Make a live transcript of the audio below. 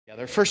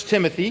1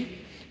 Timothy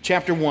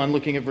chapter 1,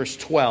 looking at verse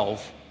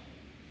 12.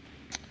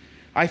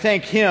 I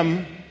thank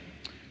him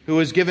who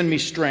has given me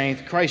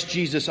strength, Christ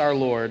Jesus our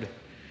Lord,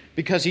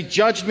 because he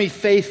judged me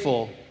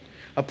faithful,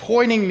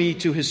 appointing me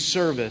to his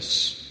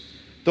service.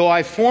 Though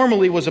I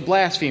formerly was a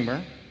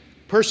blasphemer,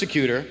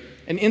 persecutor,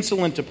 an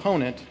insolent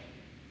opponent,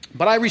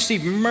 but I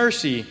received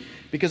mercy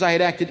because I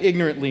had acted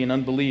ignorantly in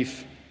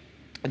unbelief.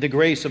 And the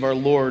grace of our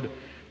Lord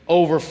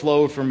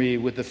overflowed for me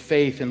with the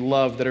faith and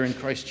love that are in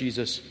Christ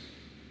Jesus.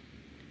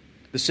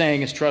 The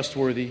saying is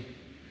trustworthy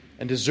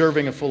and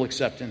deserving of full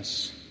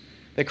acceptance,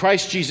 that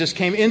Christ Jesus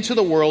came into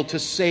the world to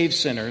save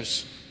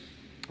sinners,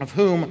 of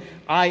whom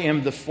I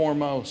am the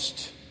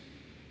foremost.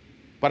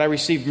 But I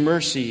received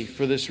mercy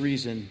for this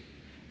reason,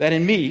 that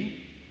in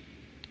me,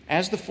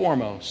 as the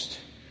foremost,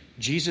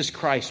 Jesus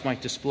Christ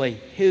might display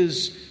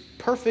his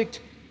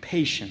perfect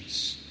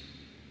patience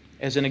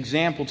as an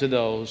example to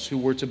those who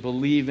were to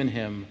believe in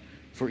him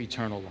for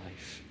eternal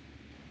life.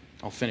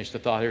 I'll finish the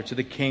thought here. To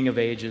the King of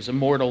ages,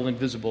 immortal,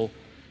 invisible,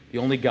 the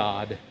only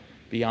God,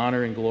 be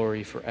honor and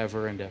glory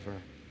forever and ever.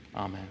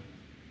 Amen.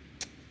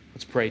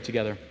 Let's pray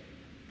together.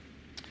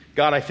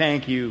 God, I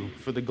thank you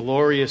for the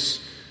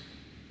glorious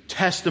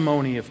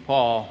testimony of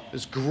Paul,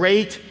 this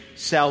great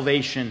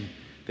salvation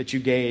that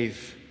you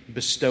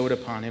bestowed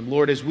upon him.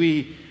 Lord, as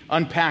we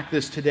unpack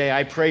this today,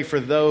 I pray for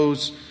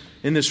those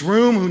in this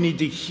room who need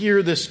to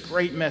hear this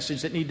great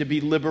message, that need to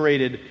be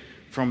liberated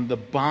from the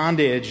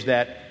bondage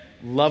that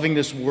loving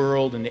this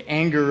world and the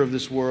anger of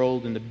this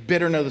world and the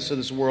bitterness of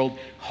this world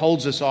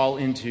holds us all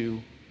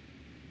into.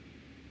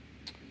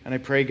 And I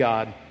pray,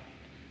 God,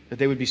 that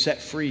they would be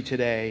set free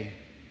today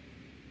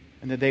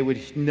and that they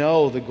would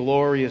know the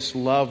glorious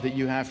love that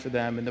you have for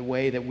them and the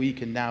way that we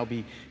can now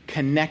be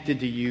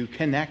connected to you,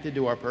 connected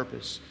to our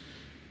purpose,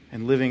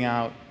 and living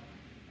out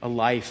a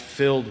life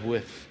filled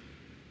with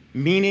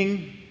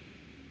meaning,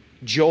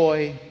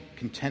 joy,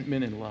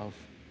 contentment, and love.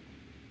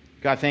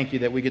 God, thank you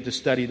that we get to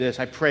study this.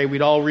 I pray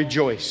we'd all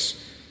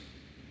rejoice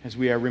as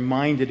we are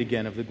reminded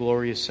again of the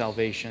glorious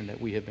salvation that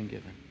we have been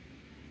given.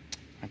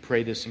 I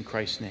pray this in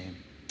Christ's name.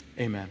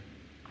 Amen.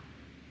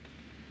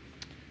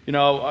 You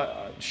know,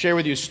 I'll share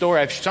with you a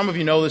story. Some of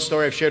you know this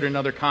story. I've shared it in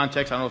another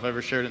context. I don't know if I've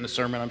ever shared it in the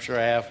sermon. I'm sure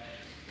I have.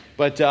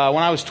 But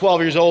when I was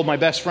 12 years old, my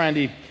best friend,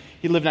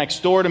 he lived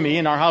next door to me,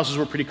 and our houses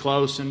were pretty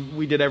close, and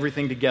we did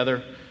everything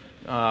together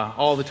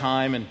all the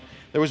time. And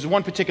there was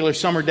one particular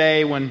summer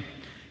day when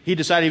he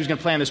decided he was going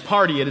to plan this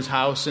party at his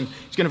house, and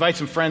he's going to invite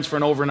some friends for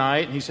an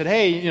overnight. And he said,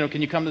 hey,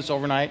 can you come to this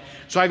overnight?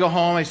 So I go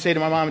home, I say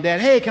to my mom and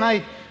dad, hey, can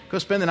I go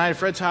spend the night at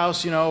Fred's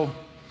house, for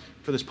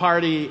this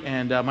party?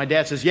 And my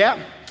dad says, yeah,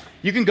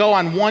 you can go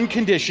on one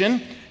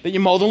condition, that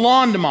you mow the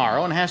lawn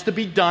tomorrow, and it has to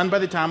be done by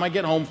the time I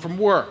get home from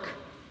work.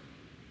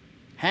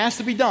 Has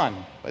to be done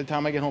by the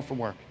time I get home from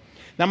work.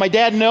 Now, my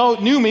dad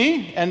knew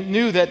me and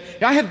knew that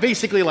I had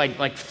basically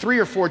like 3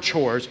 or 4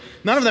 chores.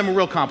 None of them were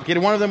real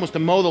complicated. One of them was to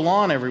mow the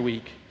lawn every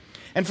week.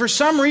 And for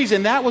some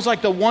reason, that was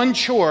like the one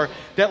chore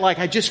that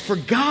I just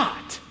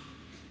forgot.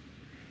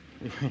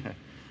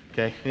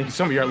 Okay,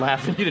 some of you are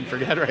laughing. You didn't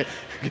forget, right?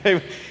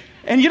 Okay.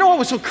 And you know what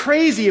was so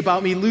crazy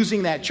about me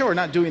losing that chore,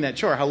 not doing that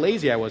chore, how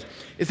lazy I was,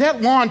 is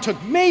that lawn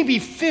took maybe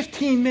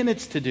 15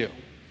 minutes to do.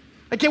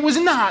 It was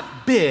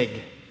not big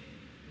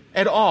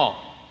at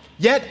all.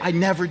 Yet, I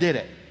never did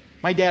it.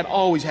 My dad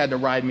always had to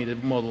ride me to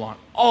mow the lawn.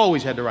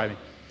 Always had to ride me.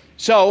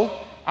 So,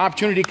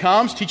 opportunity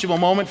comes, teachable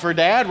moment for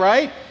dad,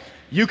 right?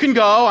 You can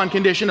go on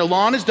condition the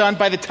lawn is done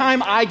by the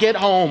time I get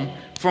home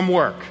from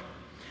work.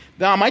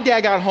 Now, my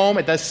dad got home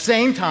at the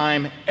same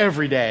time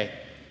every day.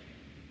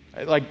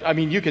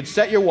 You could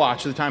set your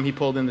watch to the time he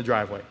pulled in the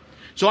driveway.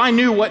 So I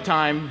knew what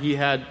time he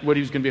was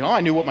going to be home.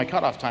 I knew what my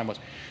cutoff time was.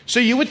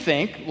 So you would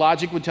think,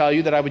 logic would tell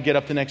you that I would get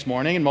up the next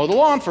morning and mow the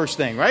lawn first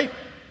thing, right?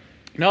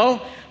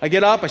 No, I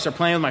get up, I start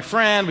playing with my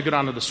friend, we go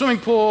down to the swimming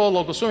pool,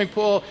 local swimming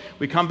pool,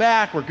 we come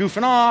back, we're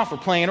goofing off, we're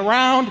playing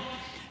around,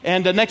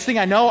 and the next thing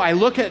I know, I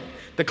look at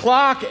the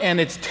clock, and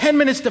it's 10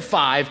 minutes to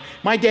 5.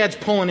 My dad's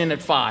pulling in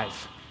at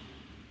 5.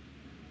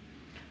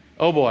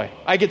 Oh boy,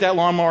 I get that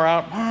lawnmower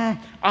out.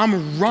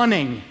 I'm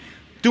running,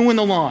 doing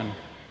the lawn.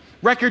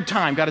 Record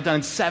time, got it done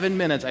in 7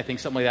 minutes, I think,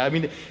 something like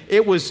that.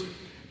 It was,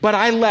 but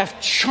I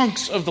left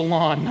chunks of the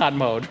lawn not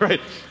mowed,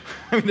 right?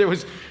 There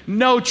was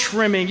no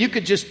trimming. You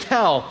could just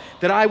tell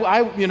that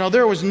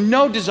there was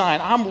no design.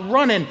 I'm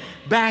running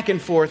back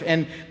and forth,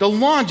 and the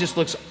lawn just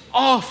looks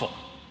awful.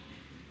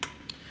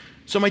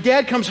 So my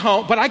dad comes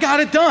home, but I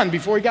got it done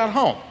before he got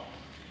home.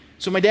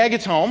 So my dad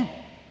gets home,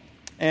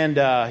 and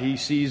he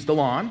sees the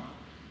lawn,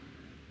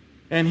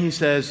 and he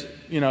says,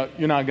 you're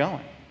not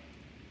going.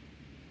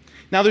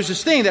 Now, there's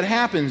this thing that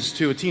happens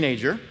to a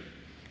teenager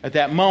at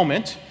that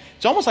moment.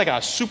 It's almost like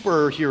a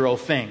superhero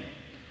thing,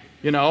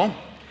 And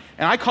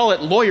I call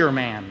it lawyer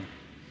man,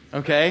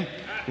 okay?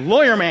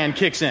 Lawyer man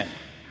kicks in.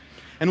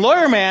 And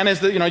lawyer man is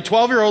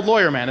 12-year-old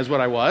lawyer man is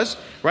what I was,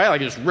 right? I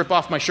could just rip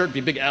off my shirt, be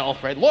a big L,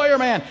 right? Lawyer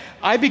man.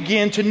 I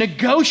begin to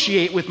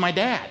negotiate with my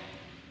dad.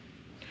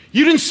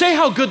 You didn't say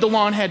how good the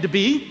lawn had to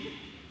be.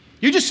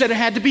 You just said it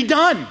had to be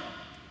done,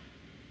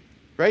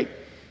 right?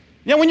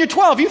 Yeah, when you're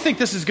 12, you think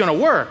this is going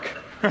to work,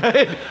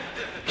 right?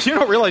 You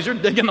don't realize you're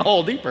digging the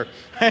hole deeper.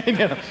 Right? You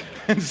know?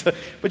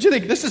 But you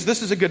think, this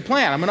is a good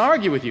plan. I'm going to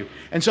argue with you.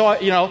 And so,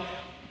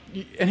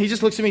 and he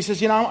just looks at me and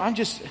says,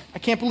 I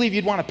can't believe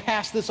you'd want to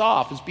pass this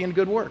off as being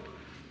good work.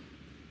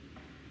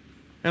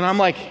 And I'm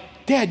like,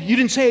 Dad, you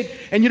didn't say it.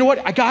 And you know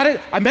what? I got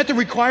it. I met the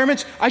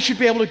requirements. I should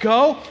be able to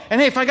go.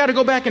 And hey, if I got to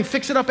go back and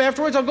fix it up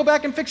afterwards, I'll go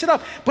back and fix it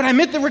up. But I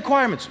met the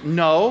requirements.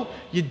 No,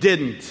 you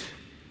didn't.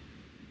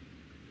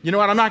 You know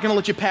what? I'm not going to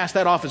let you pass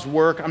that off as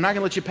work. I'm not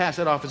going to let you pass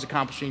that off as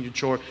accomplishing your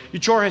chore. Your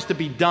chore has to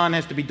be done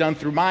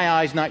through my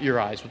eyes, not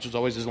your eyes, which is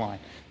always his line.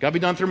 Got to be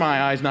done through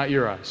my eyes, not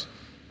your eyes.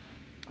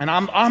 And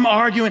I'm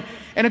arguing.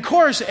 And of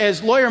course,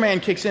 as lawyer man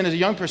kicks in as a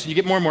young person, you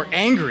get more and more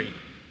angry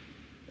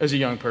as a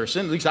young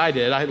person. At least I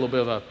did. I had a little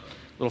bit of a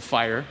little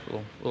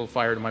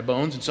fire to my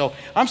bones. And so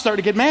I'm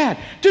starting to get mad.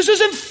 This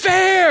isn't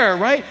fair,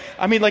 right?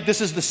 I mean, like, this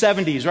is the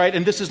 70s, right?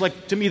 And this is,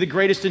 like, to me, the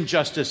greatest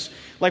injustice.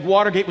 Like,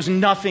 Watergate was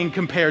nothing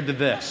compared to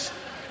this.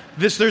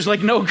 There's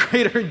like no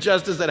greater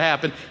injustice that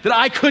happened, that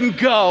I couldn't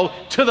go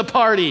to the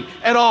party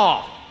at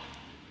all.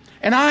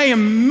 And I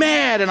am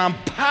mad and I'm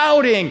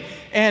pouting.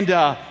 And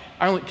I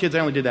only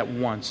did that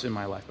once in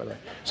my life, by the way.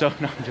 So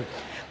no,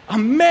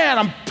 I'm mad,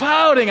 I'm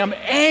pouting, I'm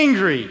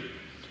angry.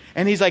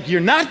 And he's like,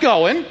 you're not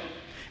going,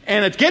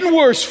 and it's getting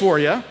worse for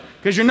you,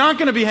 because you're not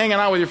going to be hanging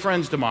out with your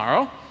friends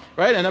tomorrow,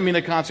 right? And I mean,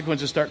 the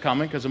consequences start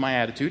coming because of my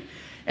attitude.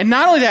 And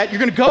not only that, you're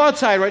going to go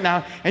outside right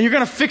now, and you're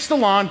going to fix the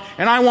lawn,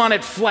 and I want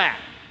it flat.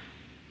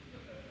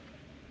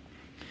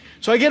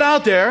 So I get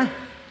out there,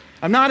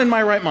 I'm not in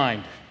my right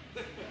mind.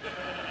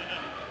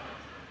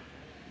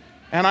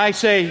 And I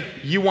say,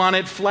 you want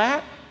it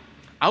flat?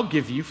 I'll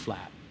give you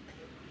flat.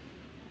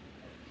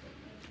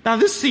 Now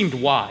this seemed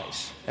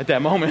wise at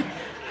that moment.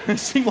 It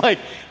seemed like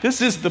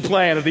this is the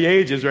plan of the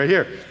ages right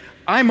here.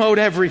 I mowed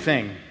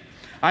everything.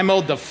 I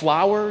mowed the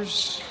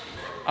flowers.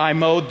 I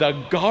mowed the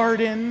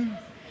garden.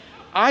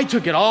 I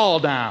took it all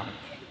down.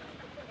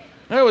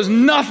 There was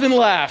nothing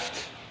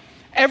left.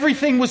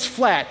 Everything was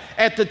flat.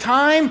 At the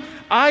time,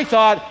 I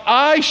thought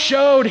I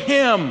showed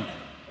him.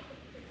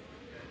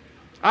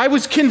 I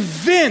was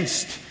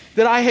convinced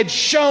that I had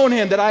shown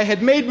him, that I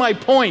had made my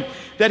point,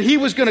 that he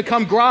was going to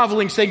come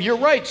groveling saying, you're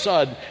right,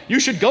 son.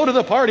 You should go to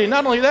the party.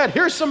 Not only that,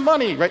 here's some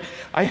money. Right?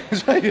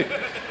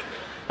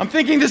 I'm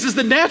thinking this is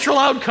the natural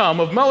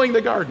outcome of mowing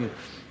the garden.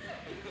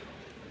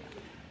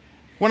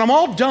 When I'm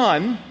all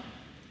done,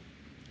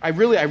 I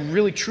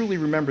really truly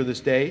remember this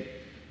day.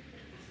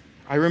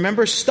 I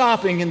remember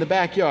stopping in the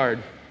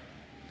backyard,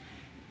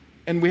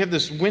 and we have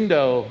this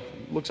window,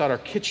 looks out our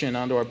kitchen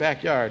onto our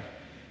backyard,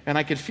 and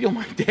I could feel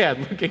my dad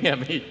looking at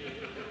me.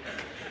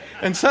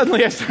 And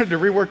suddenly I started to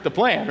rework the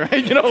plan,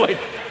 right?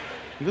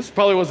 This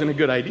probably wasn't a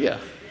good idea.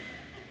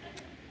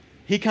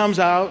 He comes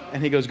out,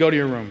 and he goes, go to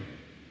your room.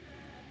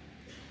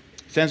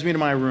 Sends me to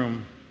my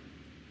room.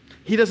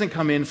 He doesn't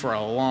come in for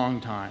a long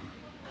time.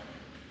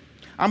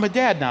 I'm a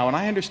dad now, and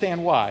I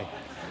understand why.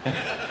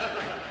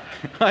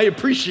 I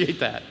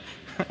appreciate that.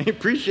 I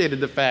appreciated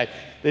the fact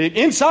that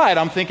inside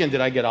I'm thinking,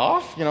 did I get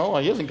off? He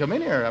hasn't come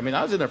in here. I mean,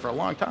 I was in there for a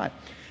long time.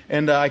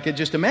 And I could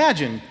just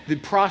imagine the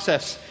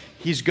process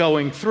he's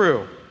going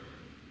through.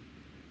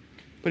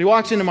 But he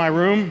walks into my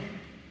room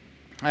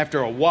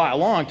after a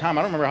long time.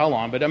 I don't remember how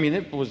long, but I mean,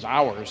 it was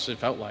hours, it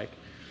felt like.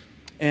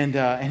 And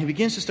he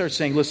begins to start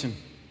saying, listen,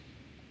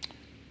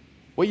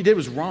 what you did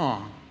was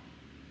wrong.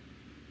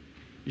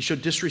 You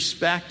showed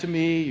disrespect to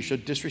me. You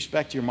showed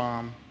disrespect to your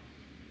mom.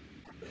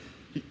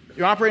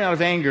 You're operating out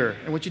of anger,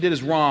 and what you did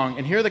is wrong,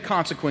 and here are the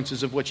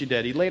consequences of what you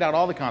did. He laid out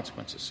all the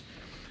consequences.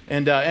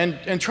 And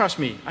trust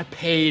me, I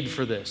paid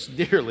for this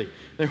dearly.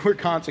 There were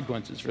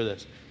consequences for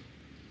this.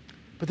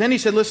 But then he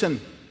said, listen,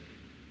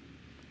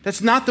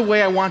 that's not the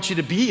way I want you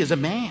to be as a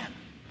man.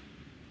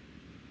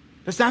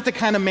 That's not the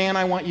kind of man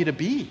I want you to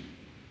be.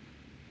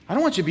 I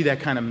don't want you to be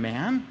that kind of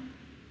man.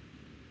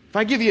 If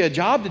I give you a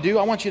job to do,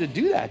 I want you to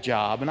do that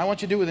job, and I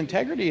want you to do it with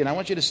integrity, and I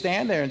want you to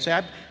stand there and say,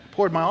 I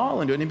poured my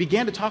all into it. And he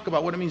began to talk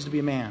about what it means to be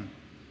a man,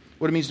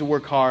 what it means to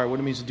work hard, what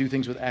it means to do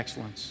things with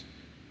excellence.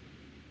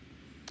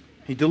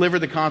 He delivered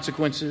the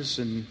consequences,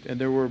 and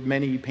there were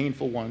many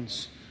painful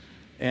ones.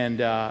 And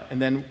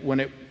then when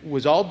it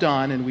was all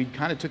done and we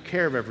kind of took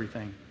care of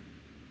everything,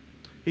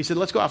 he said,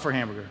 let's go out for a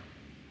hamburger.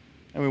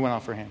 And we went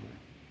out for a hamburger.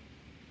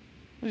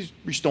 He's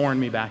restoring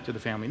me back to the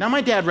family. Now,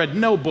 my dad read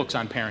no books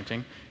on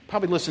parenting,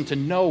 probably listened to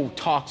no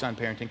talks on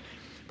parenting.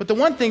 But the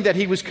one thing that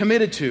he was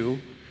committed to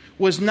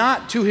was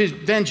not to his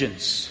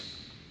vengeance,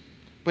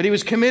 but he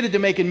was committed to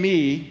making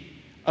me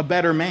a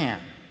better man.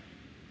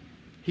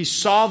 He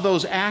saw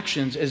those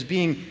actions as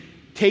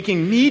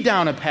taking me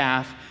down a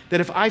path that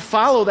if I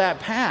follow that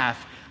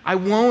path, I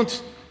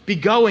won't be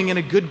going in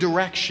a good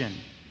direction.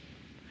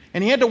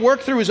 And he had to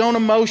work through his own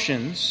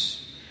emotions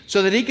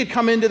so that he could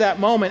come into that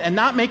moment and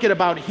not make it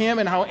about him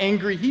and how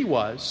angry he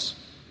was,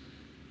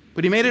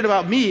 but he made it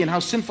about me and how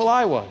sinful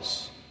I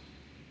was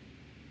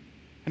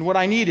and what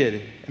I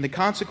needed and the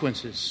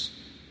consequences,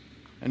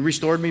 and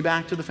restored me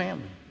back to the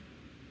family.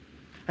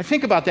 I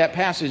think about that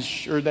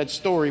passage or that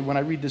story when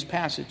I read this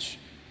passage,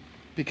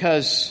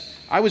 because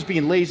I was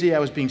being lazy, I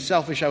was being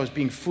selfish, I was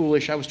being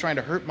foolish, I was trying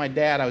to hurt my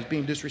dad, I was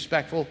being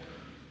disrespectful.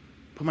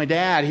 But my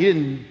dad, he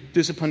didn't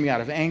discipline me out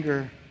of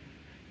anger.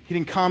 He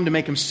didn't come to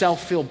make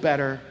himself feel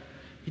better.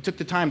 He took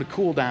the time to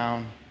cool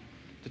down,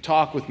 to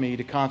talk with me,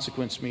 to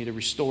consequence me, to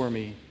restore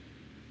me,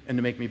 and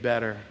to make me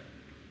better.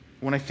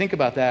 When I think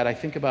about that, I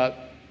think about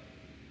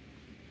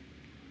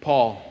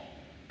Paul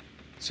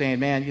saying,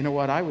 man, you know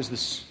what? I was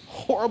this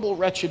horrible,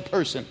 wretched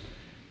person.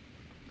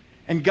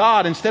 And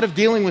God, instead of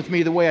dealing with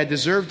me the way I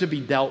deserved to be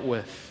dealt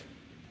with,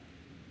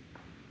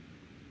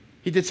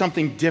 He did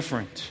something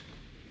different.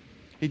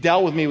 He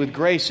dealt with me with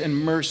grace and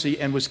mercy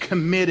and was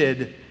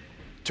committed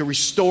to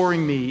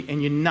restoring me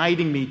and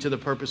uniting me to the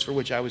purpose for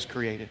which I was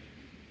created.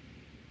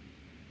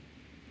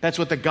 That's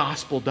what the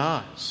gospel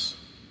does.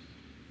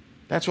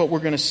 That's what we're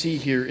going to see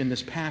here in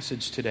this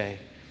passage today.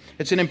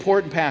 It's an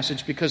important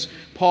passage because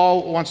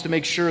Paul wants to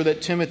make sure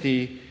that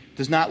Timothy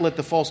does not let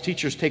the false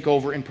teachers take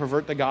over and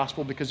pervert the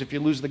gospel, because if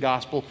you lose the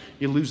gospel,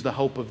 you lose the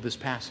hope of this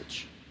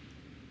passage.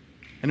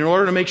 And in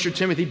order to make sure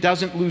Timothy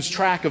doesn't lose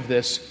track of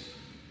this,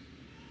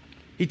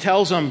 he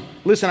tells him,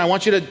 listen, I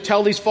want you to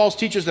tell these false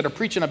teachers that are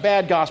preaching a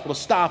bad gospel to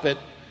stop it,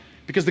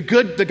 because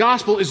the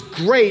gospel is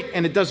great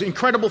and it does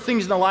incredible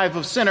things in the life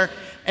of a sinner.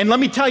 And let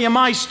me tell you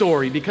my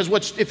story, because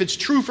if it's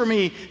true for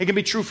me, it can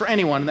be true for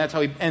anyone. And that's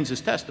how he ends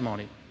his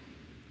testimony.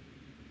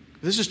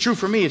 If this is true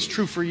for me, it's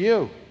true for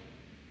you.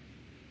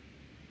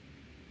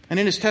 And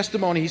in his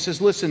testimony, he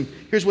says, listen,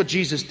 here's what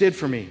Jesus did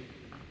for me.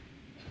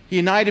 He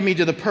united me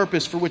to the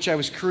purpose for which I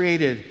was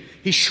created.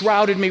 He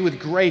shrouded me with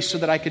grace so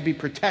that I could be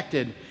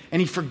protected.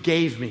 And He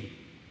forgave me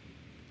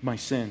my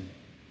sin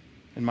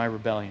and my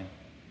rebellion.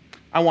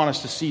 I want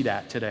us to see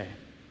that today.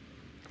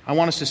 I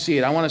want us to see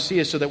it. I want to see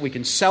it so that we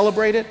can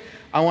celebrate it.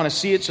 I want to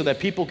see it so that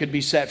people could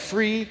be set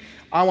free.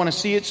 I want to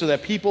see it so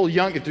that people,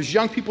 if there's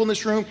young people in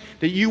this room,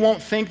 that you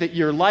won't think that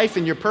your life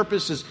and your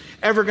purpose is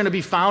ever going to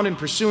be found in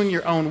pursuing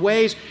your own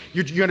ways.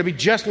 You're going to be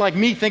just like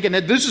me, thinking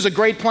that this is a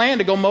great plan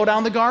to go mow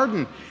down the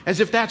garden,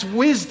 as if that's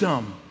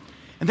wisdom.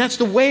 And that's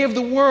the way of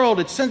the world.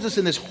 It sends us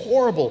in this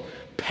horrible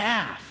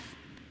path.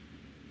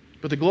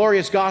 But the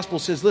glorious gospel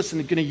says,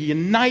 listen, it's going to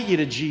unite you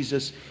to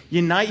Jesus,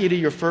 unite you to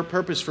your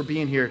purpose for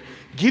being here,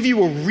 give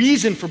you a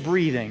reason for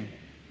breathing,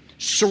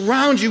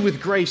 surround you with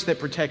grace that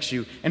protects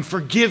you, and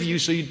forgive you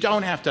so you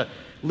don't have to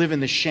live in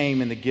the shame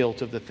and the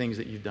guilt of the things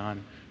that you've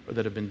done or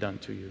that have been done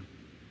to you.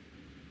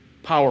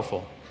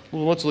 Powerful.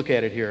 Well, let's look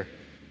at it here.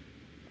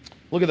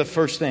 Look at the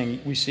first thing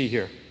we see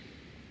here,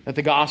 that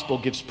the gospel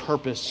gives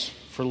purpose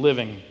for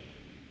living.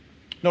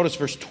 Notice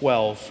verse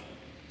 12.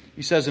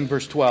 He says in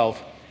verse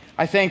 12,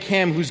 I thank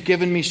Him who's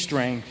given me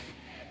strength,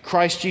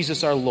 Christ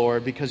Jesus our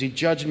Lord, because He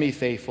judged me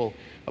faithful,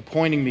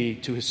 appointing me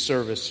to His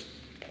service.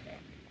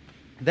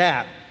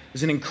 That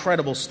is an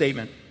incredible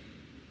statement.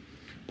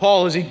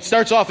 Paul, as he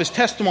starts off his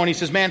testimony, he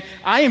says, man,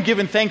 I am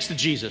giving thanks to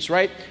Jesus,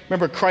 right?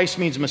 Remember, Christ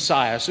means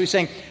Messiah. So he's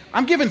saying,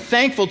 I'm giving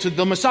thankful to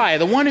the Messiah,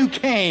 the one who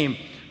came,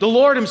 the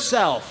Lord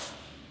Himself,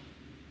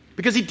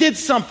 because He did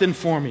something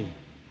for me.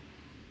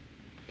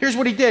 Here's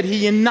what He did.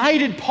 He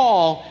united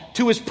Paul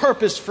to his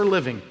purpose for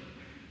living.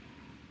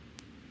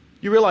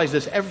 You realize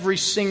this, every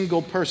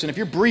single person, if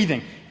you're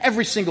breathing,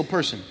 every single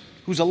person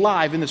who's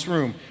alive in this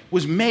room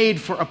was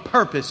made for a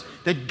purpose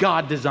that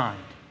God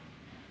designed.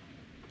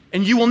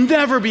 And you will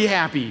never be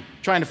happy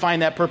trying to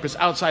find that purpose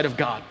outside of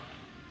God.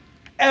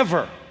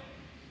 Ever.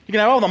 You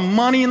can have all the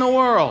money in the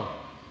world,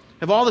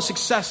 have all the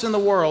success in the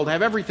world,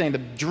 have everything, the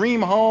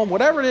dream home,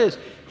 whatever it is.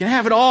 You can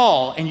have it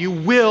all, and you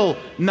will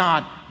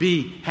not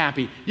be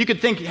happy. You could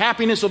think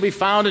happiness will be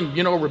found in,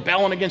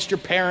 rebelling against your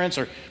parents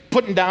or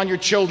putting down your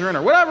children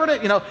or whatever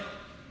it is,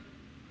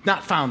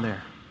 not found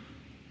there.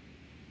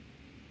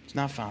 It's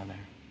not found there.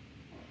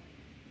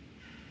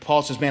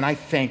 Paul says, man, I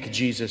thank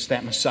Jesus,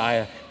 that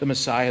Messiah,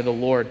 the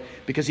Lord,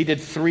 because He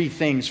did 3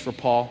 things for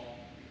Paul.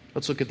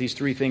 Let's look at these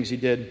 3 things He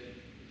did.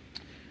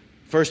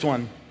 First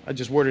one, I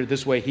just worded it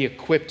this way. He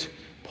equipped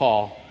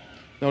Paul.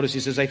 Notice he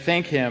says, I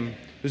thank Him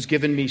who's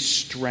given me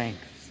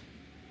strength.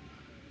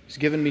 He's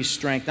given me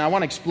strength. Now, I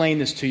want to explain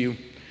this to you.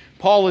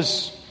 Paul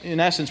is, in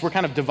essence, we're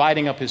kind of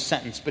dividing up his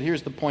sentence, but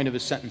here's the point of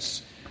his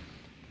sentence.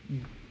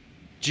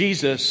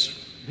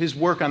 Jesus, His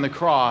work on the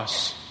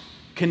cross,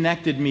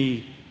 connected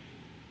me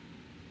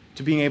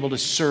to being able to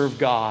serve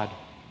God,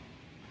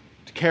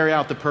 to carry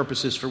out the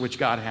purposes for which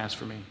God has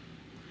for me.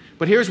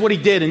 But here's what He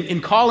did.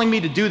 In calling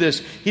me to do this,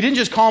 He didn't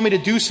just call me to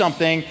do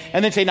something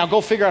and then say, now go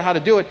figure out how to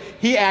do it.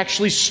 He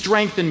actually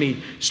strengthened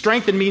me.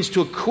 Strengthen means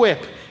to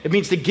equip. It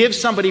means to give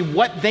somebody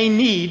what they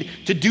need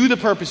to do the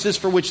purposes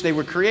for which they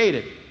were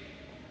created.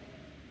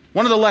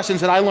 One of the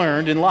lessons that I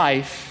learned in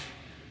life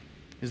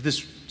is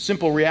this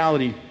simple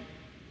reality.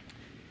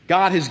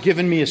 God has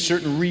given me a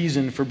certain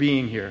reason for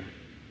being here.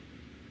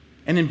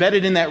 And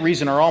embedded in that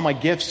reason are all my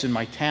gifts and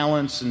my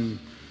talents and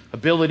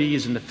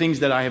abilities and the things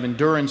that I have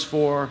endurance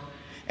for.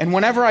 And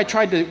whenever I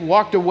tried to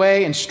walk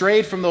away and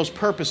strayed from those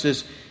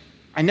purposes,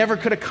 I never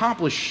could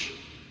accomplish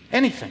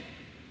anything.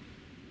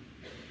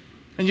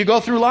 And you go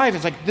through life,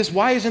 it's like,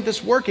 why isn't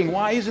this working?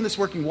 Why isn't this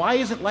working? Why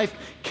isn't life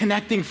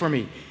connecting for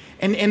me?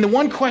 And the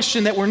one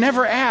question that we're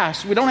never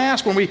asked, we don't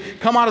ask when we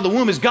come out of the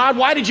womb is, God,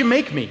 why did you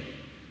make me?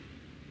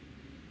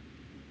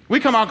 We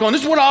come out going,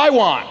 this is what I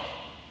want.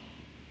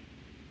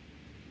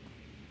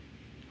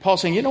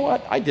 Paul's saying, you know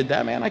what? I did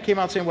that, man. I came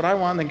out saying what I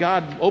want, and then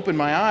God opened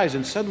my eyes,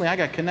 and suddenly I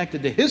got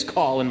connected to his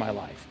call in my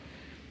life.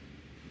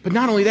 But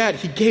not only that,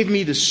 he gave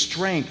me the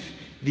strength,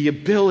 the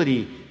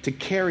ability to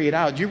carry it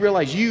out. Do you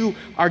realize you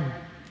are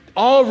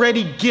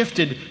already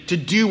gifted to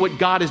do what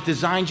God has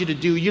designed you to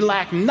do? You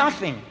lack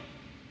nothing.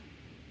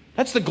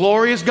 That's the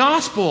glorious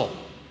gospel.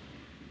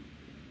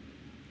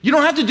 You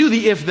don't have to do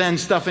the if-then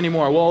stuff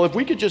anymore. Well, if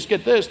we could just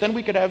get this, then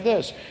we could have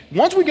this.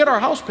 Once we get our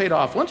house paid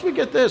off, once we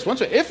get this,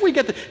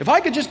 if I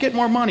could just get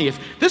more money, if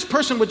this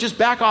person would just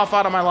back off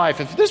out of my life,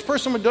 if this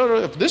person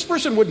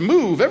would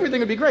move, everything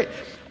would be great.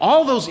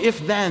 All those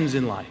if-thens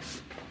in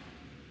life.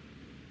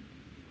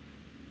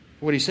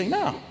 What he's saying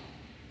now,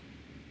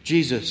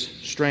 Jesus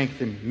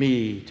strengthened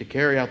me to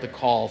carry out the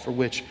call for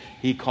which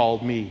he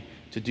called me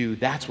to do.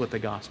 That's what the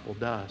gospel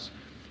does.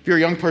 If you're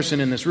a young person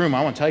in this room,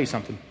 I want to tell you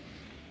something.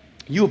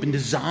 You have been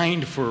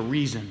designed for a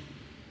reason.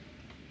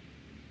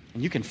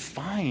 And you can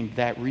find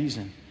that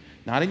reason.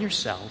 Not in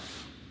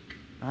yourself,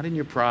 not in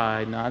your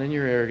pride, not in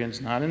your arrogance,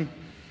 not in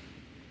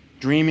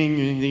dreaming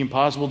the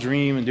impossible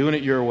dream and doing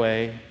it your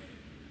way.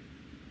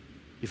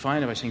 You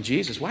find it by saying,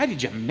 Jesus, why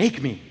did you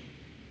make me?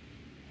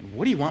 And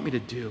what do you want me to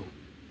do?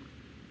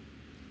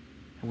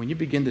 And when you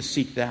begin to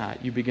seek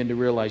that, you begin to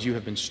realize you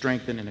have been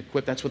strengthened and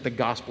equipped. That's what the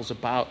gospel's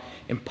about,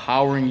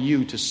 empowering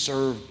you to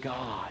serve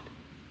God.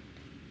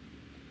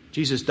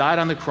 Jesus died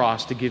on the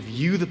cross to give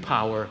you the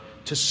power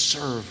to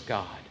serve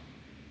God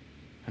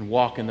and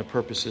walk in the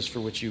purposes for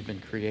which you've been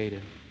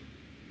created.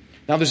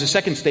 Now there's a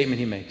second statement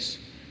he makes.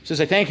 He says,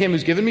 I thank him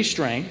who's given me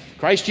strength,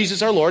 Christ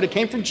Jesus our Lord. It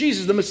came from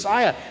Jesus, the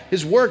Messiah,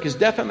 his work, his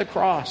death on the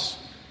cross.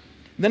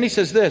 And then he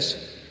says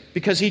this,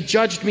 because he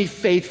judged me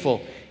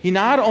faithful. He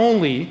not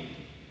only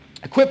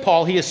equipped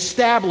Paul, he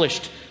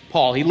established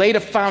Paul. He laid a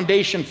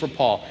foundation for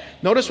Paul.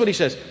 Notice what he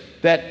says,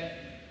 that,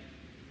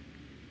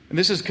 and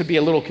this could be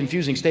a little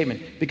confusing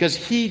statement, because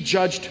he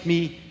judged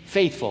me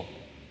faithful.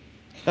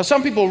 Now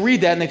some people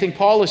read that and they think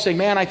Paul is saying,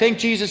 man, I thank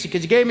Jesus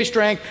because he gave me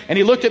strength, and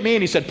he looked at me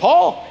and he said,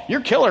 Paul,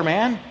 you're killer,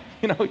 man.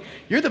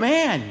 You're the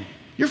man.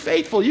 You're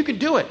faithful. You can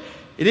do it.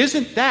 It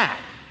isn't that.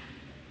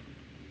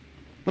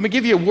 Let me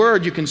give you a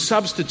word you can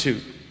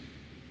substitute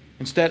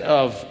instead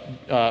of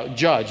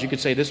judge. You could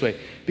say it this way,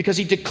 because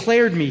he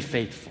declared me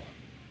faithful.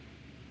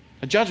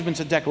 A judgment's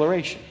a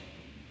declaration.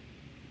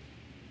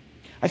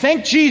 I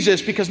thank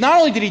Jesus because not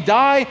only did he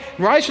die and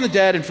rise from the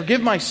dead and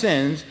forgive my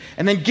sins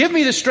and then give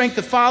me the strength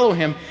to follow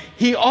him,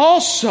 he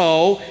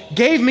also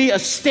gave me a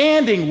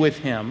standing with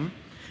him,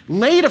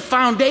 laid a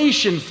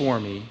foundation for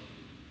me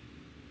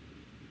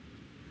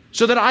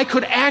so that I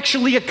could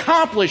actually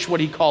accomplish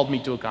what he called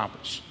me to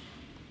accomplish.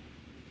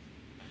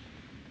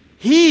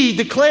 He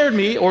declared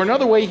me, or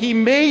another way, he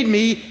made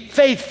me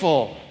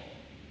faithful.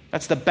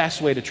 That's the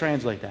best way to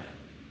translate that.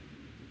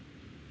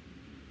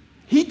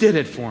 He did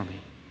it for me.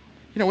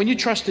 When you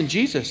trust in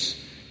Jesus,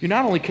 you're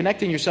not only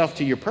connecting yourself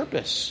to your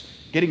purpose,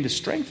 getting the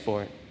strength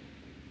for it,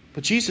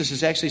 but Jesus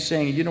is actually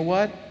saying, you know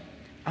what?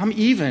 I'm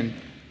even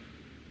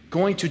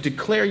going to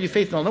declare you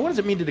faithful. Now, what does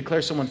it mean to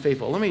declare someone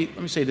faithful? Let me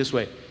say it this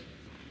way.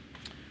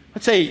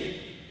 Let's say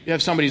you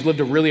have somebody who's lived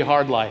a really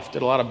hard life,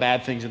 did a lot of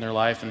bad things in their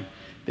life, and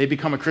they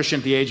become a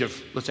Christian at the age of,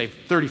 let's say,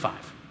 35.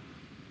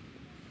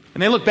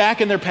 And they look back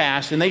in their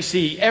past and they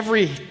see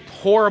every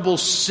horrible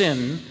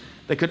sin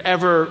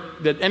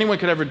that anyone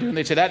could ever do, and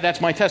they'd say,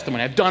 that's my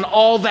testimony. I've done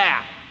all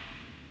that.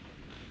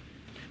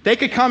 They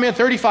could come in at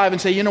 35 and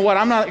say, you know what,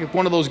 I'm not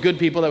one of those good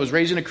people that was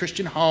raised in a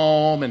Christian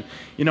home, and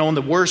and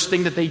the worst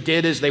thing that they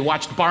did is they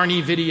watched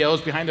Barney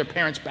videos behind their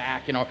parents'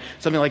 back,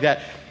 something like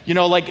that.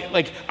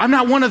 Like I'm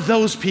not one of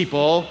those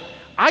people.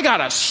 I got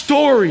a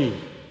story.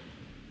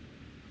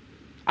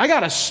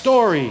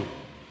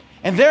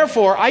 And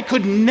therefore, I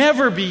could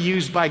never be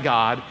used by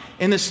God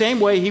in the same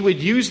way he would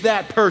use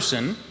that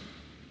person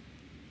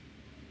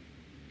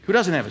who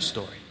doesn't have a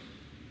story.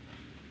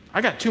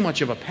 I got too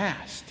much of a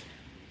past.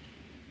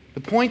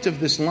 The point of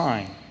this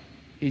line,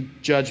 he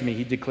judged me,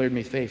 he declared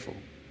me faithful,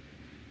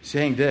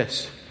 saying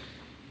this,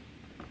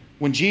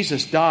 when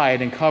Jesus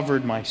died and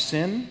covered my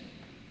sin,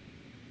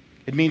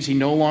 it means he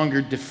no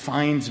longer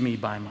defines me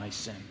by my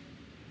sin.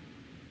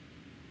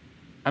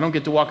 I don't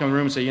get to walk in the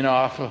room and say,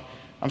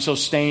 I'm so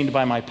stained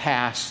by my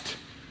past.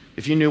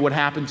 If you knew what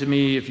happened to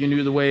me, if you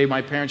knew the way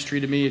my parents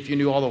treated me, if you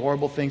knew all the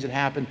horrible things that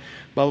happened,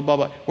 blah, blah,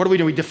 blah, blah. What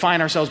do? We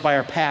define ourselves by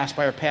our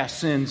past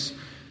sins.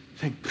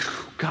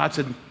 God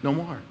said, no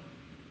more.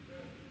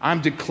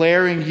 I'm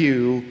declaring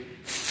you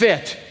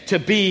fit to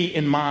be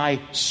in my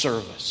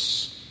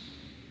service.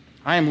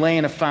 I am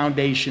laying a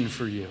foundation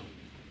for you.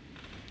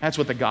 That's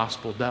what the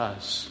gospel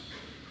does.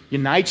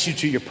 Unites you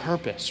to your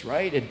purpose,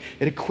 right? It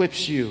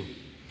equips you.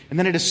 And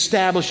then it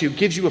establishes you,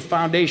 gives you a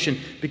foundation,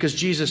 because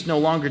Jesus no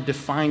longer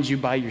defines you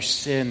by your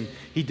sin.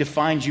 He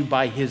defines you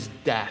by his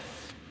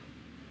death.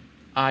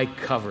 I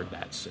covered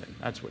that sin.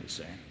 That's what he's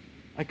saying.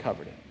 I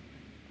covered it.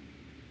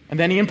 And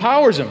then he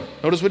empowers him.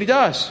 Notice what he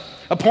does.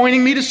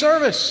 Appointing me to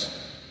service.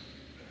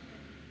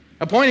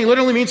 Appointing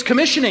literally means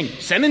commissioning,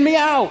 sending me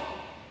out.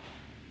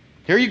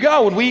 Here you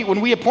go.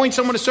 When we appoint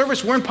someone to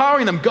service, we're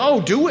empowering them.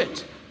 Go, do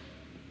it.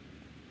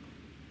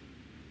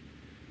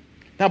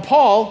 Now,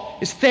 Paul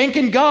is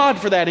thanking God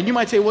for that. And you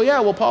might say,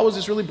 well, Paul was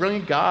this really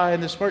brilliant guy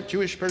and this smart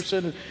Jewish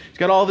person. He's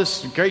got all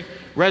this great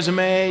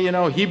resume,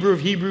 Hebrew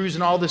of Hebrews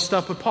and all this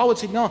stuff. But Paul would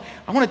say, no,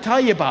 I want to tell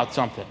you about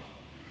something.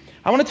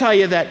 I want to tell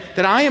you that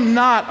I am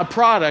not a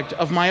product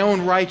of my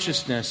own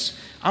righteousness.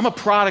 I'm a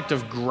product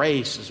of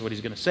grace, is what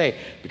he's going to say.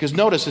 Because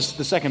notice, this is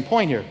the second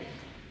point here.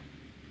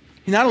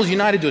 He not only is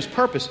united to his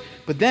purpose,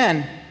 but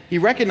then he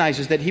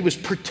recognizes that he was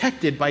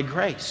protected by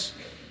grace.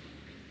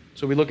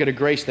 So we look at a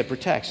grace that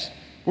protects.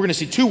 We're going to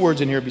see two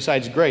words in here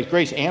besides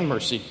grace and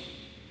mercy.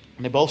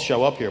 And they both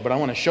show up here, but I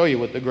want to show you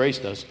what the grace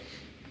does.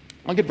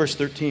 Look at verse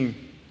 13.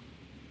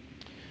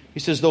 He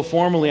says, though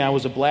formerly I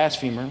was a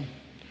blasphemer,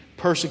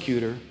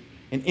 persecutor,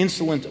 an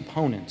insolent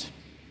opponent,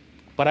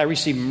 but I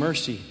received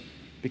mercy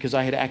because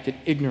I had acted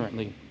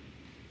ignorantly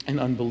in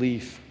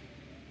unbelief.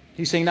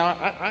 He's saying, now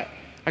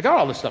I got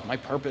all this stuff, my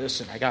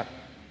purpose, and I got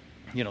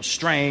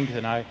strength,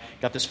 and I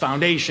got this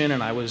foundation,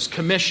 and I was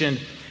commissioned.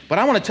 But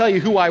I want to tell you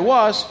who I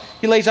was.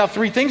 He lays out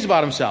three things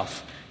about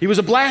himself. He was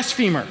a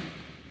blasphemer.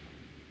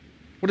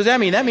 What does that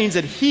mean? That means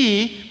that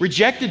he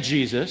rejected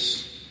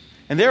Jesus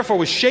and therefore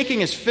was shaking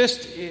his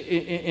fist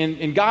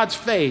in God's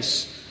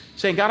face,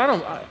 saying,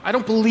 God, I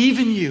don't believe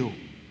in you.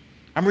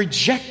 I'm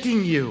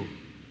rejecting you.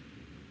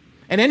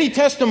 And any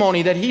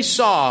testimony that he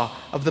saw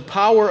of the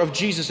power of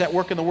Jesus at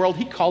work in the world,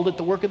 he called it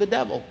the work of the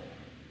devil.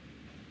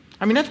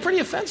 I mean, that's pretty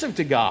offensive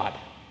to God.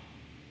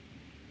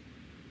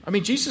 I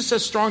mean, Jesus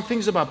says strong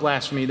things about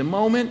blasphemy. The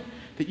moment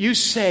that you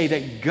say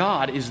that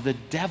God is the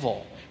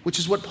devil, which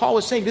is what Paul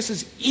was saying, this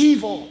is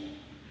evil.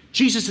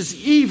 Jesus is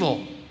evil.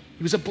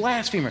 He was a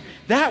blasphemer.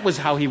 That was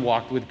how he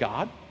walked with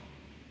God,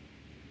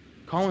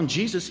 calling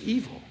Jesus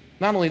evil.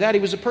 Not only that,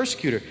 he was a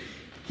persecutor.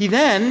 He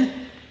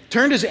then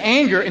turned his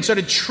anger and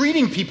started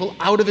treating people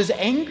out of his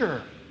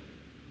anger.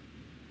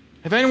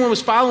 If anyone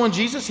was following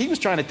Jesus, he was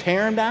trying to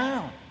tear him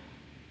down,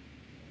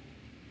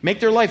 make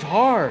their life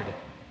hard.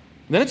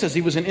 Then it says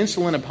he was an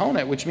insolent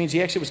opponent, which means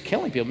he actually was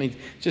killing people. I mean,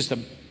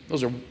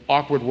 those are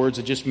awkward words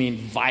that just mean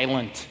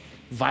violent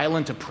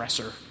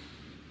oppressor.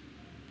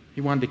 He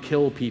wanted to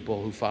kill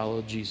people who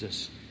followed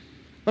Jesus.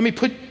 Let me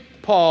put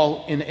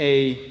Paul in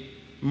a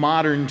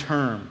modern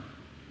term,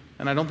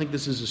 and I don't think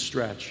this is a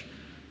stretch.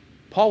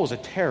 Paul was a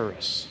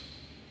terrorist.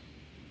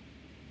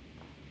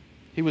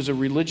 He was a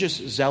religious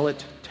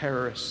zealot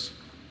terrorist.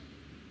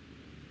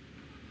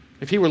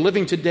 If he were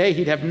living today,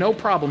 he'd have no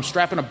problem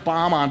strapping a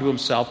bomb onto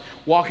himself,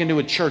 walking into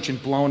a church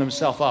and blowing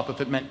himself up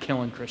if it meant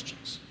killing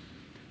Christians.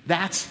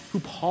 That's who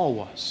Paul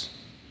was.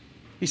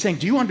 He's saying,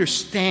 do you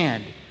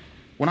understand?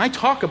 When I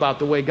talk about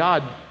the way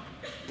God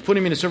put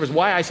him into service,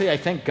 why I say I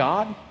thank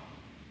God?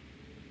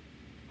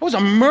 I was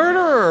a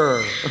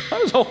murderer. I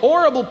was a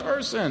horrible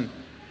person.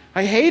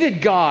 I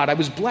hated God. I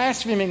was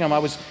blaspheming him. I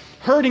was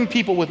hurting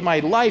people with my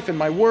life and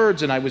my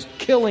words, and I was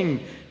killing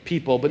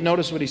people. But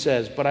notice what he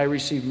says, but I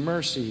received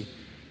mercy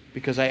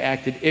because I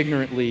acted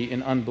ignorantly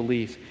in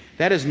unbelief.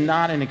 That is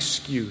not an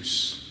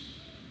excuse.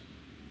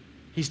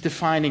 He's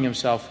defining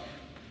himself.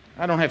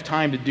 I don't have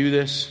time to do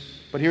this,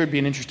 but here would be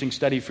an interesting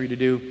study for you to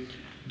do.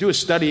 Do a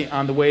study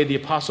on the way the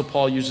Apostle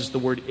Paul uses the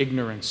word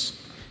ignorance.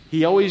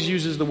 He always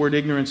uses the word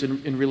ignorance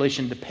in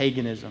relation to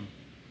paganism.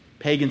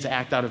 Pagans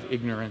act out of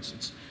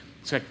ignorance.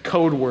 It's a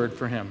code word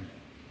for him.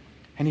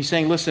 And he's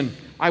saying, listen,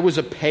 I was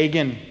a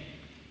pagan,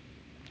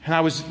 and I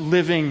was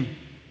living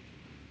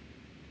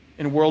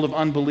in a world of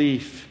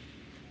unbelief.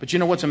 But you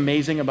know what's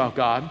amazing about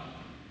God?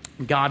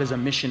 God is a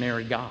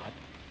missionary God.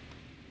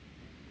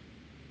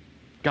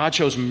 God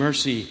shows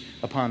mercy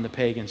upon the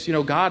pagans. You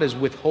know, God is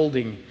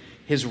withholding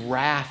his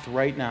wrath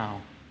right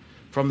now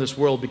from this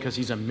world because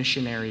he's a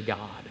missionary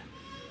God.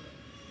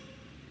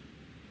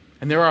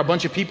 And there are a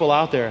bunch of people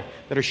out there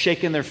that are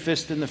shaking their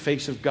fist in the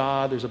face of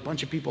God. There's a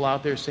bunch of people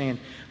out there saying,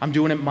 I'm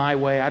doing it my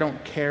way. I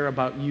don't care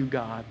about you,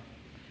 God.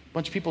 A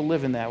bunch of people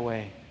living that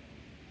way.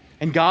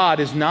 And God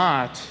is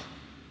not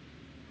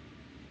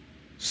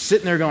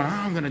sitting there going,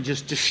 I'm going to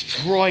just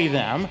destroy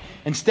them.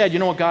 Instead, you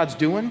know what God's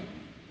doing?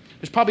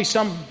 There's probably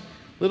some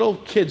little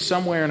kid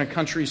somewhere in a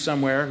country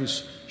somewhere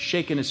who's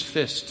shaking his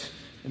fist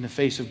in the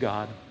face of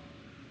God,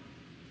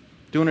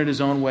 doing it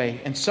his own way.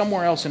 And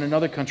somewhere else in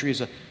another country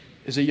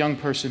is a young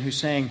person who's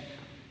saying,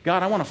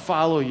 God, I want to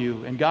follow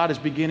you. And God is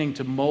beginning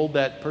to mold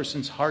that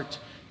person's heart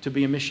to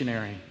be a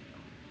missionary.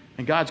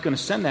 And God's going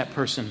to send that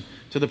person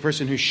to the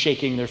person who's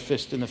shaking their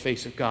fist in the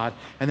face of God.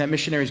 And that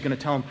missionary is going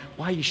to tell him,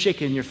 why are you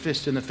shaking your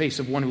fist in the face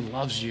of one who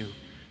loves you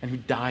and who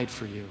died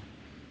for you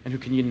and who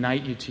can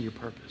unite you to your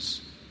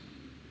purpose?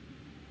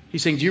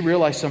 He's saying, do you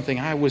realize something?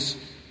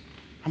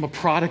 I'm a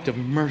product of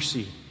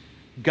mercy.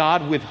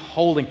 God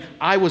withholding.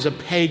 I was a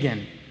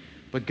pagan,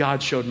 but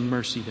God showed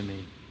mercy to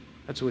me.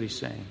 That's what he's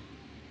saying.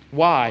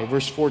 Why?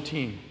 Verse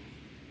 14.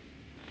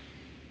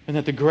 And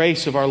that the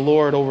grace of our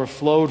Lord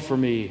overflowed for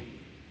me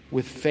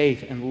with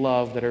faith and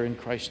love that are in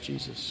Christ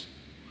Jesus.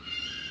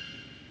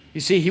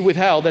 You see, he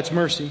withheld, that's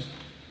mercy.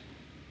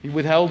 He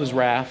withheld his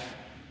wrath.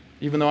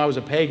 Even though I was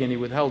a pagan, he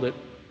withheld it.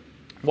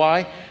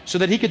 Why? So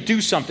that he could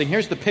do something.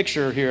 Here's the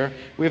picture here.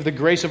 We have the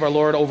grace of our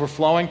Lord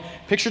overflowing.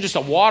 Picture just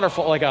a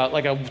waterfall, like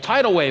a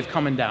tidal wave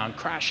coming down,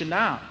 crashing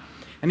down.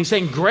 And he's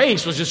saying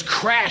grace was just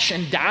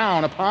crashing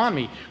down upon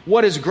me.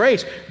 What is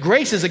grace?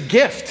 Grace is a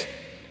gift.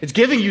 It's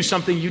giving you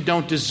something you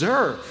don't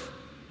deserve.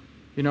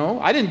 You know,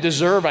 I didn't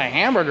deserve a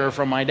hamburger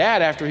from my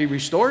dad after he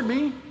restored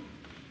me.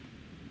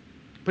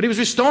 But he was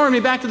restoring me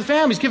back to the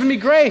family. He's giving me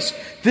grace.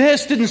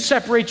 This didn't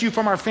separate you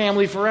from our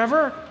family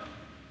forever.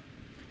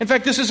 In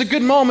fact, this is a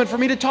good moment for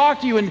me to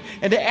talk to you and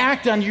to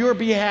act on your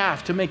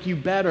behalf to make you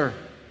better.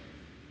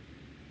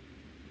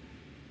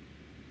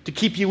 To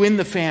keep you in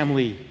the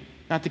family,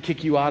 not to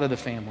kick you out of the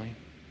family.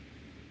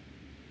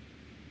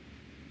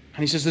 And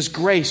he says, this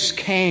grace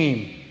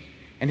came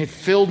and it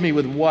filled me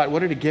with what? What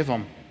did it give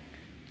him?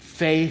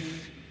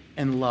 Faith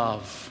and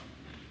love.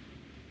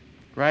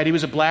 Right? He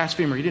was a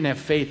blasphemer. He didn't have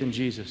faith in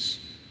Jesus.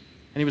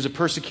 And he was a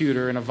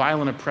persecutor and a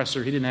violent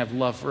oppressor. He didn't have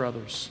love for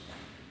others.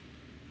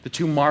 The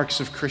two marks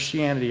of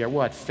Christianity are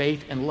what?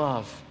 Faith and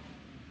love.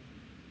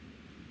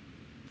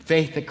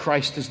 Faith that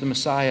Christ is the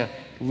Messiah.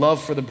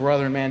 Love for the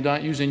brethren, man.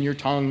 Not using your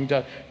tongue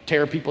to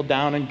tear people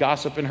down and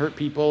gossip and hurt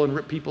people and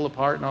rip people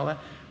apart and all that.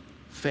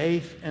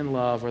 Faith and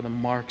love are the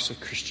marks of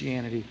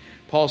Christianity.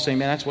 Paul's saying,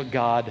 man, that's what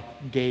God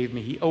gave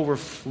me. He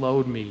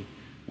overflowed me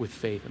with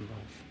faith and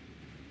love.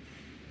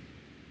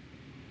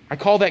 I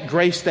call that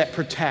grace that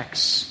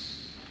protects.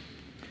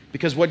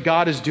 Because what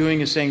God is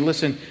doing is saying,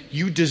 listen,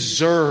 you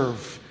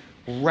deserve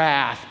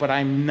wrath, but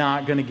I'm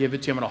not going to give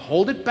it to you. I'm going to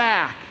hold it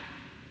back.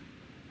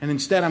 And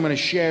instead, I'm going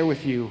to share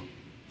with you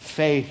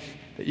faith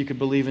that you can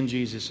believe in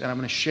Jesus. And I'm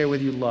going to share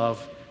with you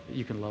love that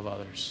you can love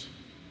others.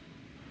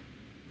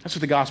 That's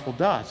what the gospel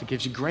does. It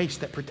gives you grace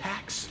that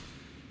protects.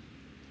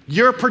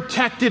 You're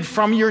protected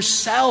from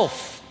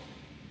yourself.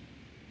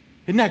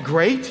 Isn't that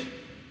great?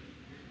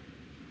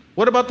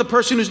 What about the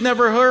person who's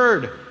never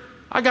heard?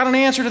 I got an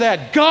answer to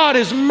that. God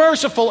is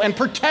merciful and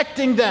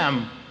protecting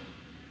them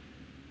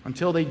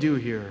until they do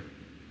hear.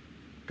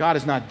 God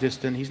is not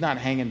distant. He's not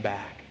hanging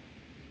back.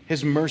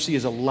 His mercy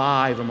is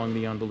alive among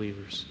the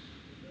unbelievers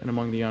and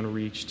among the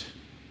unreached.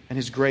 And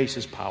His grace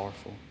is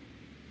powerful.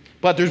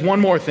 But there's one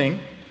more thing.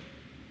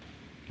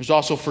 There's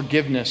also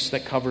forgiveness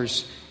that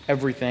covers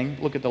everything.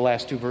 Look at the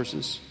last two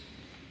verses.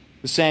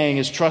 The saying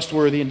is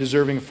trustworthy and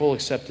deserving of full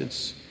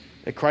acceptance,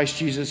 that Christ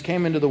Jesus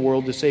came into the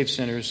world to save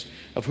sinners,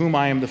 of whom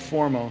I am the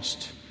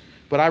foremost.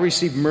 But I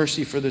received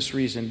mercy for this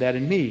reason, that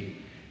in me,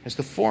 as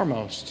the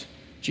foremost,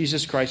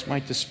 Jesus Christ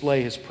might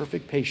display His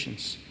perfect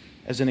patience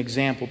as an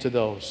example to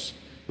those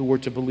who were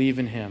to believe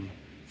in Him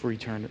for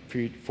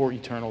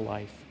eternal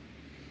life.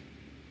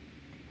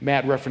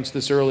 Matt referenced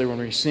this earlier when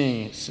we were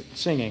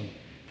singing.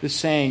 This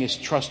saying is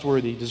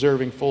trustworthy,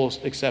 deserving full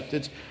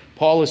acceptance.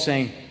 Paul is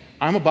saying,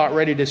 I'm about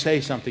ready to say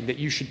something that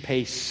you should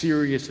pay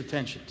serious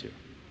attention to.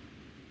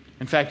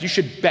 In fact, you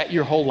should bet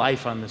your whole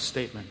life on this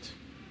statement.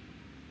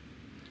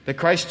 That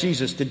Christ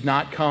Jesus did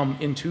not come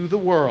into the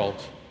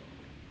world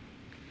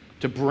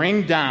to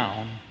bring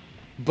down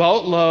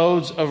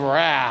boatloads of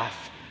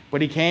wrath,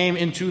 but He came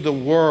into the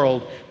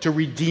world to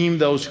redeem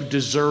those who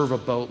deserve a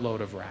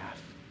boatload of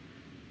wrath.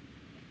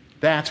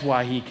 That's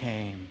why He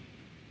came.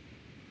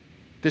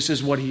 This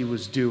is what He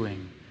was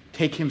doing.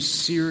 Take Him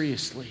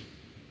seriously.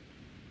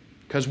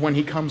 Because when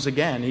He comes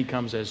again, He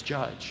comes as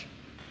judge.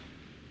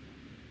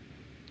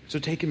 So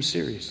take Him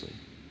seriously.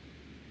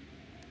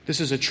 This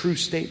is a true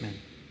statement.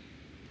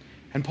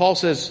 And Paul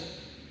says,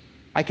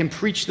 I can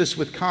preach this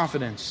with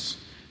confidence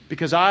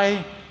because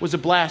I was a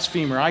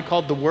blasphemer. I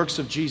called the works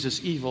of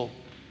Jesus evil.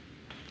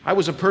 I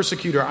was a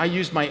persecutor. I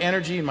used my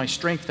energy and my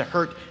strength to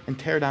hurt and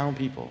tear down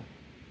people.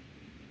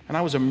 And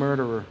I was a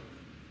murderer.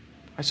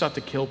 I sought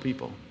to kill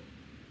people.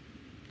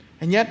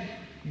 And yet,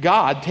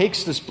 God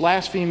takes this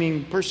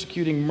blaspheming,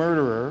 persecuting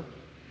murderer,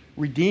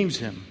 redeems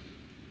him.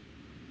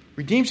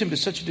 Redeems him to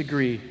such a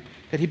degree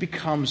that he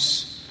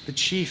becomes the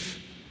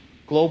chief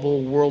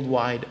global,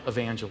 worldwide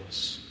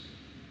evangelist.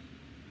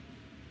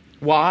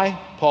 Why?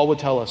 Paul would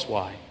tell us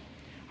why.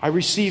 I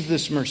received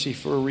this mercy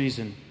for a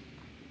reason.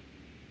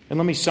 And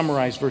let me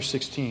summarize verse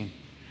 16.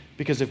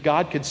 Because if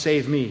God could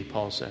save me,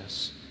 Paul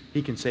says,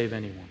 He can save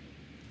anyone.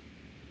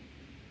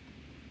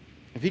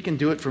 If He can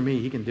do it for me,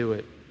 He can do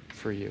it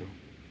for you.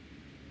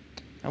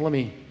 Now let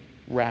me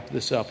wrap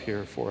this up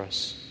here for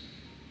us.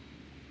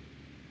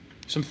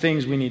 Some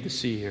things we need to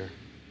see here.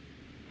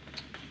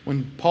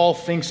 When Paul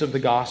thinks of the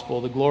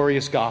gospel, the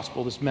glorious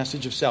gospel, this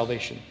message of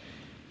salvation,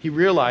 he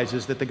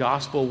realizes that the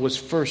gospel was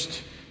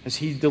first, as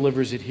he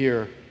delivers it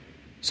here,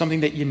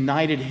 something that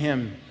united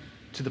him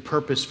to the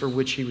purpose for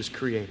which he was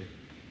created.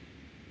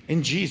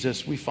 In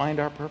Jesus, we find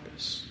our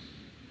purpose.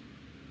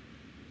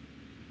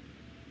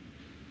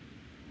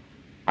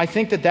 I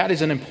think that that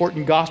is an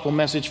important gospel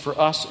message for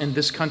us in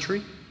this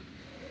country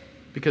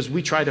because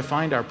we try to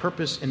find our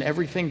purpose in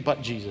everything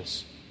but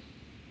Jesus.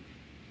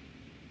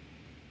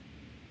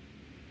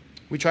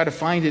 We try to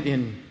find it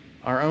in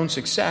our own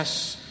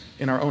success,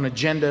 in our own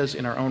agendas,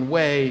 in our own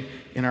way,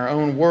 in our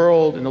own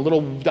world, in the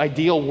little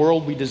ideal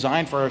world we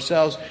design for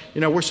ourselves.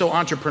 You know, we're so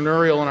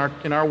entrepreneurial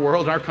in our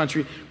world, in our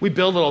country. We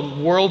build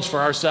little worlds for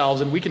ourselves,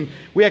 and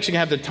we actually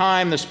have the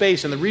time, the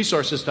space, and the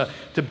resources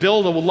to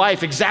build a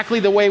life exactly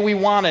the way we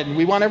want it, and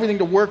we want everything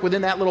to work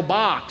within that little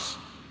box.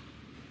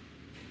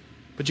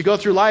 But you go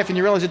through life and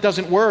you realize it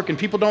doesn't work, and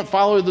people don't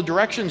follow the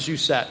directions you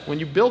set when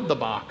you build the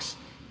box.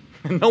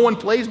 And no one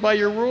plays by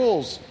your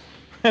rules,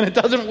 and it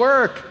doesn't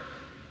work.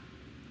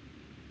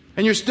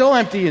 And you're still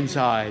empty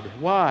inside.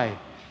 Why?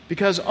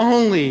 Because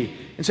only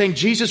in saying,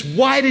 Jesus,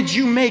 why did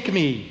you make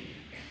me,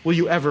 will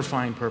you ever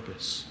find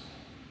purpose?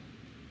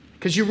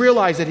 Because you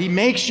realize that He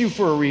makes you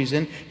for a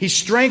reason. He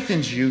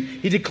strengthens you.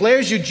 He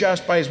declares you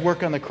just by His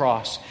work on the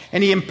cross.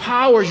 And He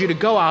empowers you to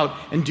go out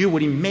and do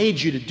what He made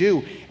you to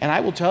do. And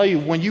I will tell you,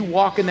 when you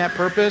walk in that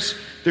purpose,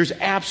 there's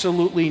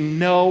absolutely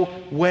no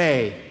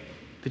way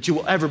that you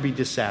will ever be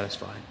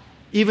dissatisfied.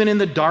 Even in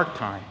the dark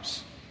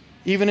times.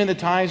 Even in the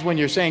times when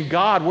you're saying,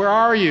 God, where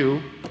are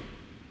you?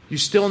 You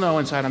still know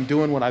inside, I'm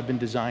doing what I've been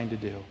designed to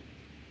do.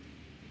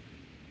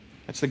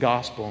 That's the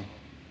gospel.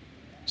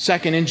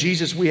 Second, in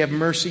Jesus we have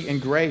mercy and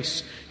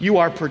grace. You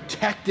are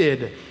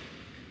protected.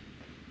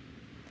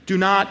 Do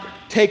not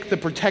take the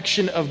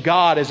protection of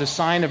God as a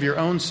sign of your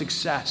own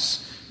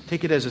success.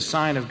 Take it as a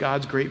sign of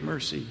God's great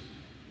mercy.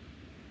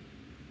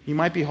 You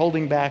might be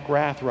holding back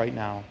wrath right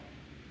now.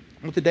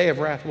 But the day of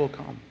wrath will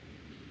come.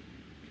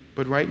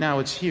 But right now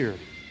it's here.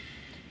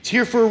 It's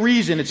here for a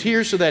reason. It's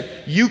here so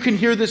that you can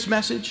hear this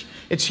message.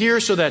 It's here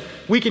so that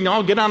we can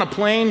all get on a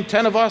plane,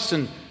 10 of us,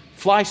 and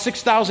fly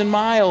 6,000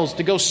 miles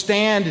to go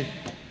stand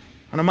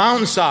on a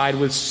mountainside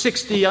with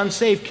 60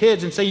 unsaved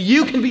kids and say,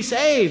 you can be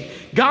saved.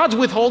 God's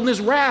withholding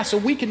His wrath, so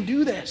we can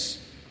do this.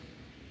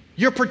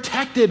 You're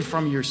protected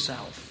from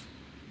yourself.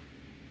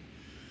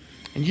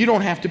 And you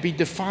don't have to be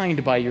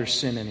defined by your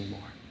sin anymore.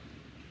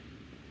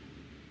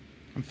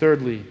 And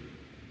thirdly,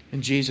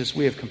 in Jesus,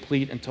 we have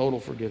complete and total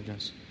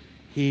forgiveness.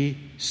 He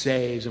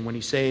saves, and when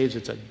He saves,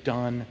 it's a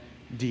done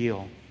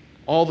deal.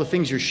 All the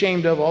things you're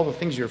ashamed of, all the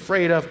things you're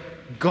afraid of,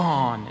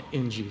 gone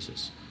in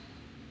Jesus.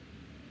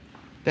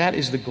 That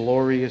is the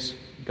glorious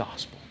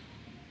gospel.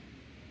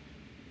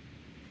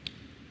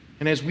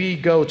 And as we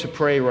go to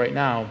pray right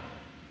now,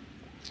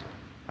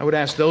 I would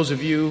ask those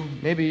of you,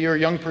 maybe you're a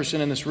young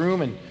person in this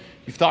room and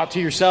you've thought to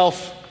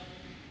yourself,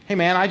 hey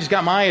man, I just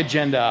got my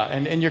agenda,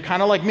 and you're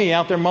kind of like me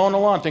out there mowing the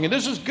lawn thinking,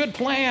 this is a good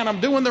plan, I'm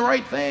doing the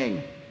right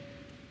thing.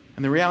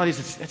 And the reality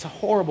is it's a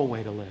horrible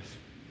way to live.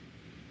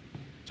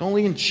 It's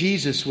only in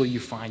Jesus will you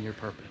find your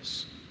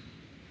purpose.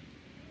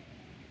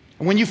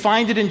 And when you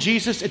find it in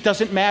Jesus, it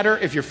doesn't matter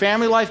if your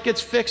family life gets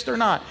fixed or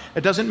not.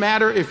 It doesn't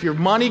matter if your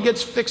money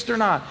gets fixed or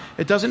not.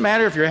 It doesn't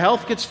matter if your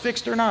health gets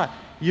fixed or not.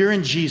 You're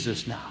in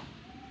Jesus now.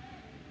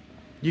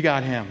 You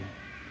got Him.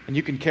 And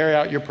you can carry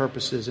out your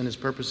purposes, and His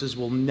purposes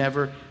will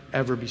never,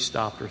 ever be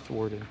stopped or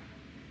thwarted.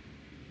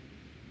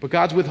 But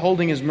God's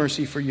withholding His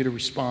mercy for you to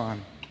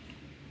respond.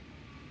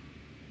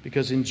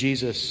 Because in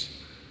Jesus,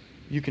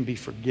 you can be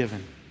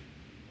forgiven.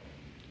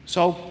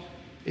 So,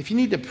 if you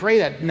need to pray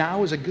that,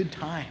 now is a good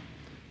time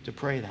to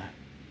pray that.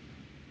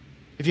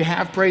 If you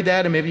have prayed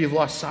that and maybe you've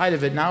lost sight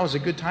of it, now is a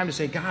good time to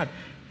say, God,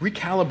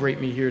 recalibrate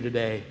me here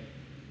today.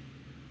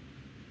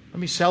 Let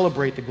me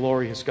celebrate the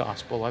glorious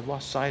gospel. I've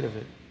lost sight of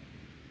it.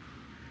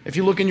 If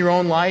you look in your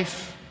own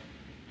life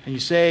and you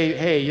say,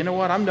 hey, you know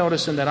what? I'm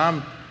noticing that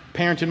I'm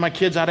parenting my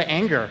kids out of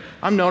anger.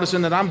 I'm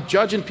noticing that I'm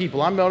judging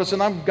people. I'm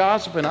noticing I'm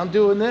gossiping. I'm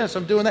doing this.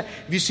 I'm doing that.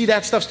 If you see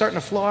that stuff starting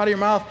to flow out of your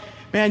mouth,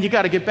 man, you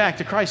got to get back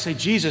to Christ. Say,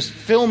 Jesus,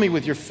 fill me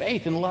with your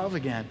faith and love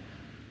again.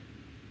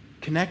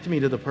 Connect me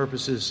to the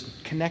purposes.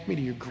 Connect me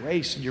to your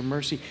grace and your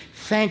mercy.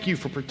 Thank you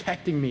for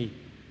protecting me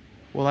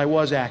while I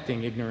was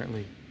acting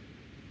ignorantly.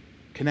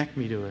 Connect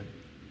me to it.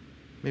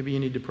 Maybe you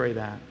need to pray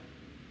that.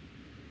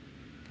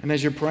 And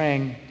as you're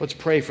praying, let's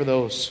pray for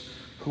those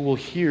who will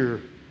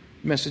hear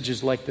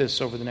messages like this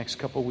over the next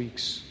couple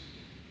weeks,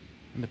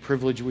 and the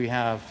privilege we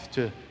have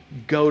to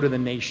go to the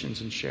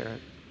nations and share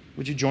it.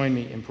 Would you join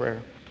me in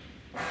prayer?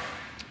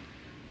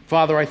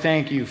 Father, I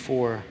thank you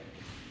for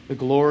the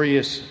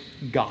glorious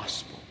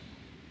gospel,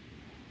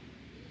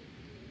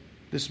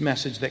 this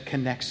message that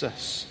connects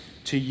us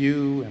to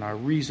you and our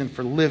reason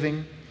for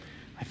living.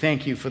 I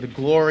thank you for the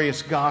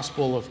glorious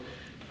gospel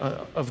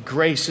of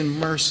grace and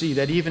mercy,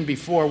 that even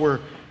before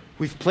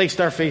we've placed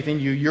our faith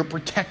in you, you're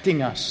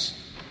protecting us.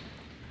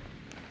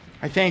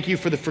 I thank you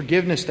for the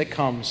forgiveness that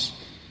comes,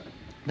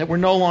 that we're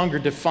no longer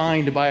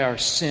defined by our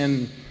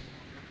sin,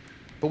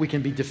 but we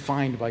can be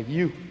defined by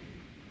you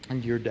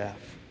and your death.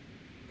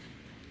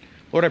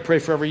 Lord, I pray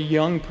for every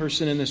young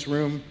person in this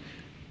room.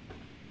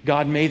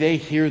 God, may they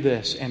hear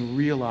this and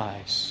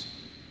realize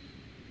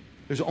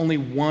there's only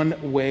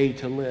one way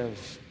to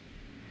live,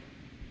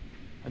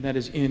 and that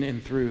is in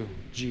and through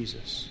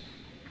Jesus.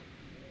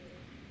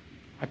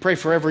 I pray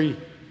for every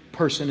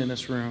person in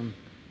this room,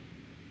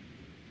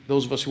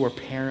 those of us who are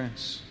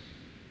parents,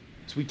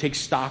 as we take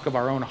stock of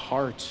our own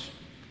hearts.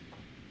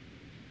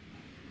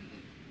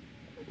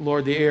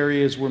 Lord, the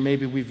areas where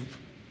maybe we've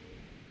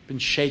been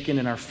shaken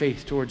in our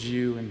faith towards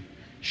you, and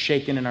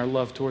shaken in our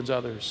love towards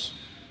others.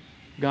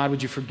 God,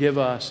 would you forgive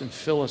us and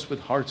fill us with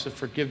hearts of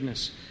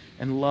forgiveness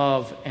and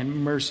love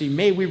and mercy.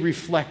 May we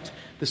reflect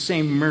the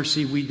same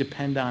mercy we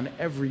depend on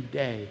every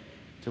day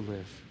to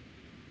live.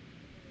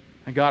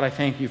 And God, I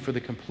thank you for the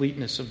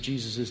completeness of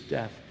Jesus'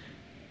 death,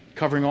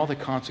 covering all the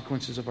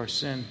consequences of our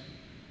sin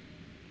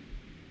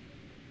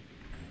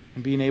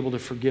and being able to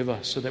forgive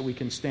us so that we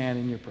can stand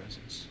in your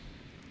presence,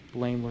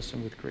 blameless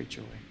and with great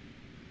joy.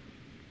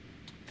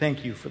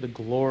 Thank you for the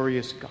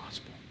glorious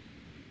gospel.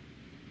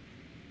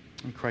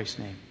 In Christ's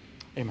name,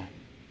 amen.